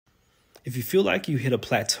If you feel like you hit a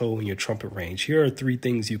plateau in your trumpet range, here are 3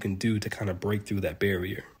 things you can do to kind of break through that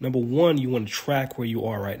barrier. Number 1, you want to track where you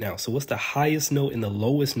are right now. So what's the highest note and the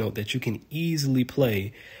lowest note that you can easily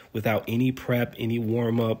play without any prep, any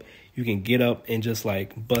warm up? You can get up and just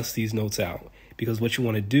like bust these notes out. Because what you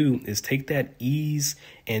want to do is take that ease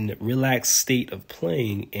and relaxed state of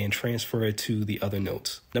playing and transfer it to the other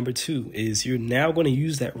notes. Number 2 is you're now going to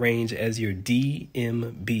use that range as your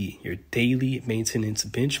DMB, your daily maintenance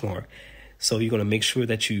benchmark. So you're going to make sure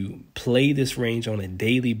that you play this range on a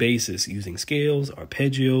daily basis using scales,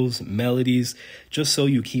 arpeggios, melodies, just so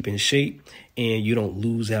you keep in shape and you don't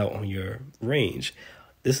lose out on your range.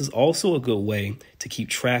 This is also a good way to keep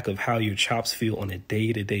track of how your chops feel on a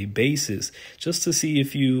day-to-day basis, just to see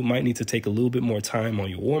if you might need to take a little bit more time on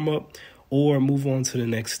your warm-up or move on to the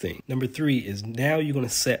next thing. Number 3 is now you're going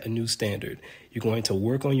to set a new standard. You're going to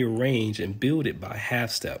work on your range and build it by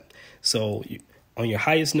half step. So on your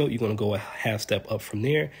highest note, you're going to go a half step up from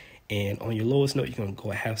there. And on your lowest note, you're going to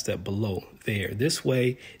go a half step below there. This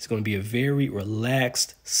way, it's going to be a very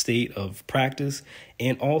relaxed state of practice.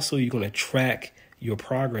 And also, you're going to track your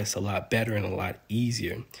progress a lot better and a lot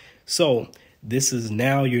easier. So this is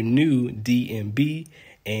now your new DMB,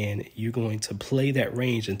 and you're going to play that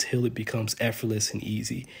range until it becomes effortless and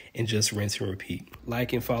easy, and just rinse and repeat.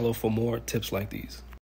 Like and follow for more tips like these.